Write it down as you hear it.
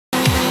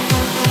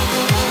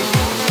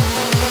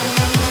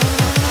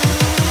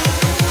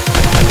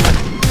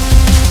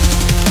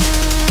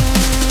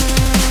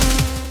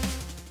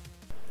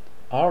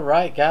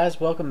Alright guys,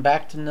 welcome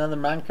back to another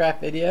Minecraft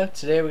video.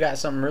 Today we got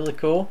something really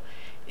cool.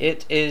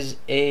 It is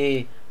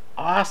a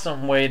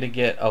awesome way to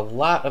get a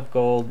lot of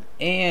gold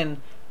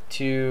and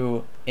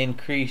to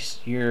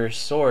increase your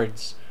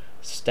swords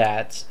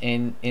stats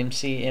in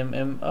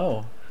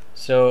MCMMO.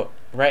 So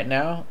right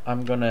now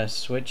I'm gonna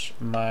switch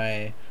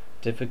my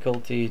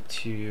difficulty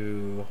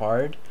to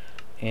hard,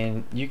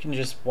 and you can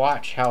just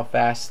watch how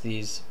fast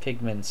these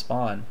pigmen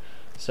spawn.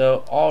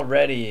 So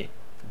already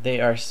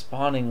they are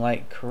spawning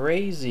like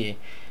crazy,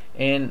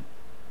 and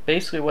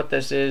basically what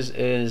this is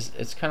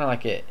it's kind of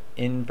like an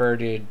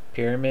inverted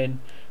pyramid.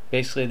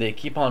 Basically they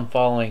keep on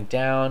falling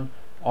down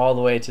all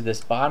the way to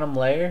this bottom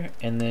layer,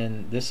 and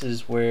then this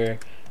is where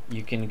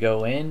you can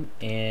go in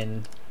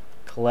and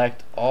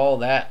collect all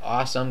that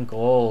awesome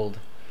gold.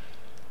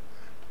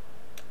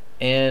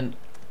 And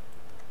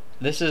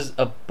this is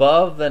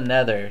above the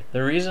nether.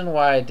 The reason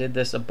why I did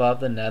this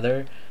above the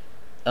nether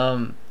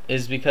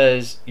is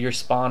because your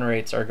spawn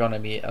rates are going to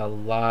be a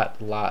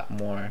lot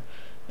more,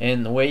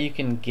 and the way you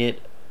can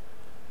get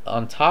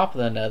on top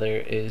of the nether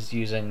is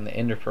using the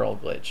ender pearl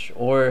glitch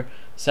or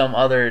some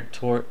other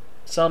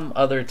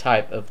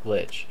type of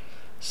glitch.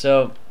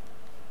 So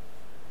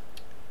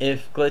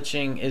if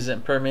glitching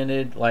isn't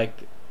permitted,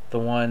 like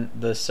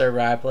the server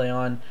I play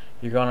on,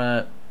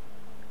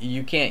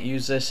 you can't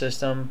use this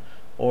system,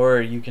 or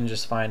you can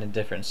just find a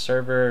different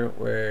server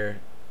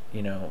where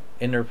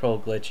ender pearl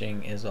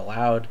glitching is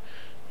allowed.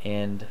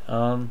 And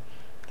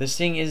this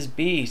thing is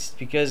beast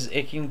because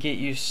it can get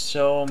you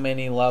so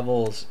many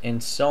levels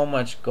and so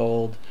much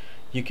gold.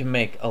 You can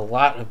make a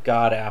lot of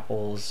god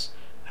apples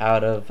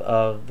out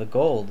of the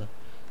gold.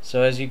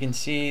 So as you can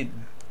see,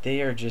 they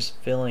are just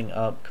filling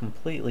up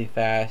completely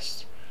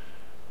fast.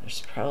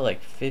 There's probably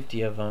like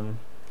 50 of them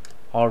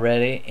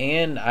already,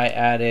 and I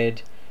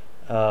added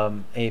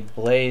a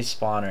blaze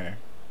spawner.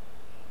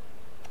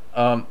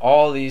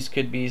 All these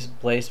could be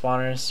blaze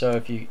spawners, so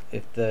if you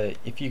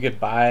could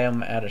buy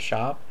them at a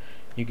shop,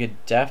 you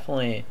could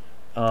definitely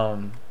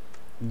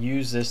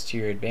use this to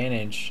your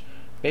advantage.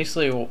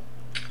 Basically,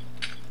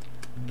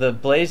 the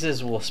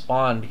blazes will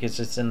spawn because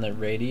it's in the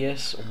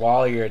radius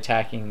while you're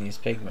attacking these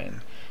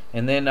pigmen.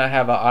 And then I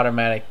have an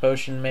automatic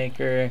potion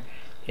maker.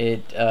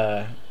 It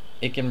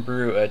can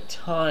brew a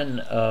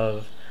ton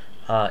of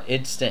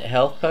instant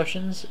health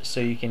potions, so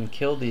you can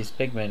kill these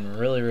pigmen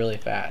really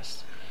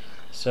fast.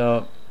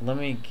 So let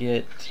me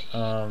get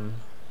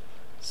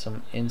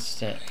some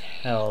instant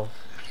health.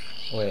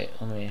 Wait,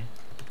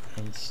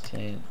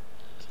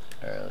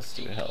 let's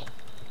do health.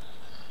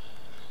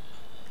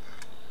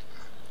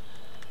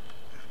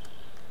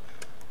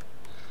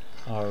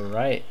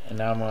 Alright, and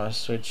now I'm gonna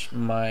switch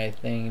my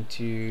thing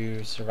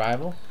to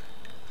survival.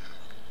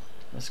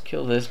 Let's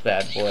kill this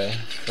bad boy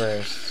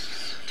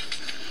first.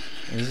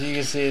 As you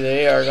can see,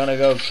 they are gonna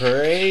go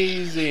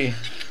crazy.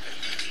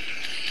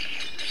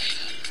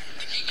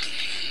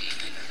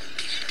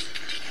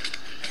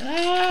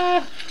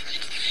 Ah!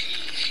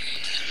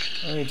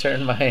 Let me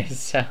turn my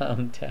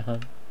sound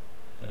down.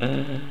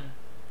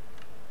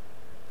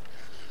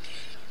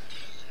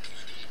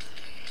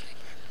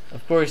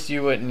 Of course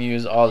you wouldn't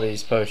use all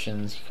these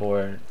potions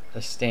for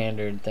a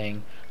standard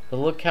thing, but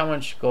look how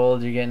much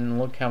gold you're getting,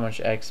 look how much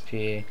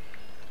XP.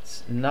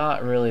 It's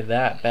not really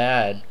that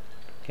bad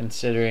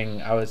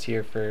considering I was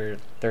here for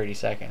 30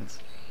 seconds.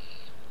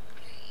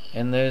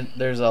 And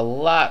there's a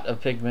lot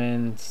of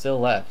pigmen still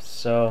left,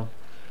 so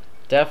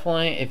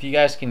definitely, if you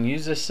guys can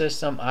use this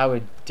system, I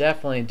would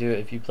definitely do it.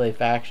 If you play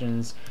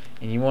factions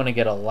and you want to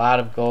get a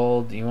lot of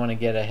gold, you want to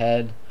get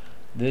ahead,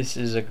 this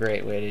is a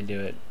great way to do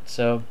it.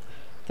 So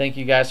thank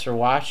you guys for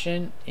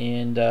watching,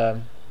 and I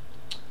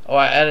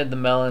added the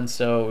melon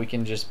so we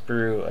can just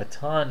brew a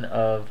ton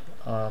of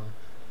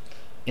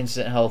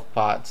instant health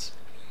pots.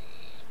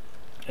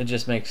 It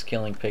just makes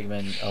killing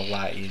pigmen a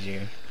lot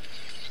easier.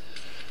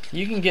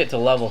 You can get to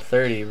level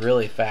 30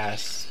 really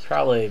fast,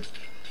 probably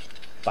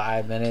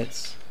 5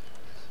 minutes.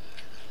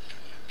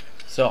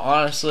 So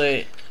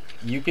honestly,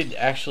 you could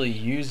actually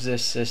use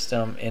this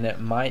system, and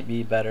it might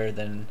be better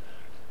than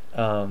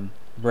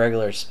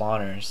regular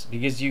spawners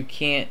because you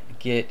can't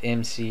get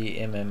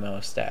MCMMO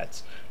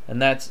stats, and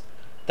that's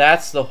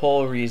the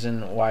whole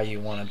reason why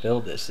you want to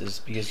build this, is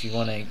because you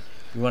want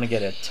to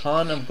get a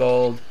ton of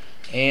gold,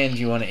 and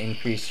you want to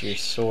increase your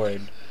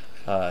sword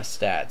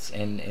stats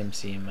in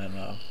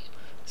MCMMO.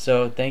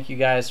 So thank you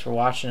guys for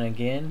watching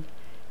again,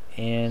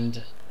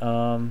 and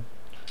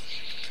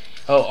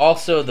oh,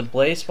 also the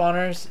blaze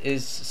spawners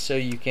is so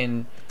you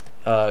can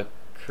the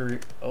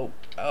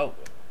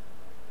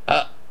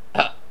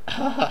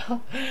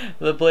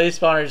blaze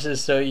spawners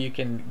is so you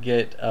can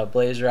get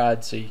blaze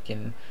rods, so you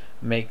can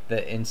make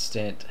the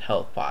instant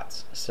health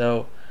pots.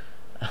 So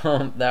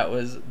that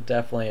was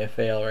definitely a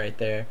fail right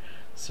there.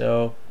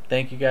 So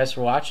thank you guys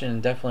for watching,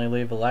 and definitely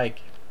leave a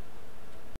like.